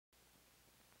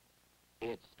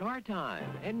It's Star Time,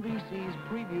 NBC's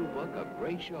preview book of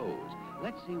great shows.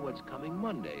 Let's see what's coming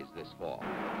Mondays this fall.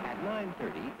 At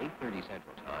 9:30, 8:30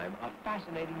 Central Time, a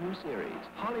fascinating new series,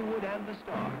 Hollywood and the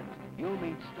Stars. You'll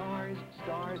meet stars,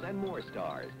 stars, and more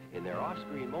stars in their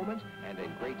off-screen moments and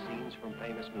in great scenes from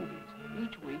famous movies.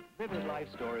 Each week, vivid life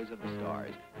stories of the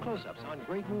stars, close-ups on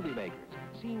great movie makers,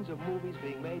 scenes of movies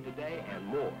being made today, and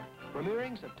more.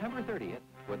 Premiering September 30th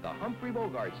with the Humphrey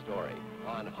Bogart story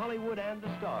on Hollywood and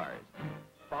the Stars.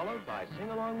 Followed by Sing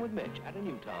Along with Mitch at a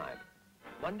new time.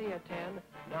 Monday at 10,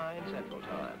 9 Central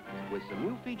Time. With some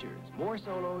new features, more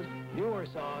solos, newer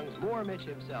songs, more Mitch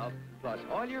himself, plus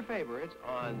all your favorites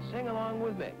on Sing Along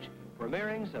with Mitch.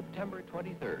 Premiering September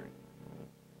 23rd.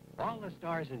 All the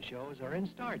stars and shows are in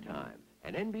Star Time,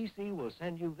 and NBC will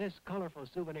send you this colorful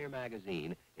souvenir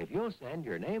magazine if you'll send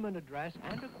your name and address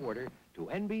and a quarter to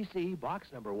NBC,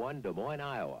 Box Number 1, Des Moines,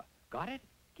 Iowa. Got it?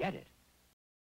 Get it.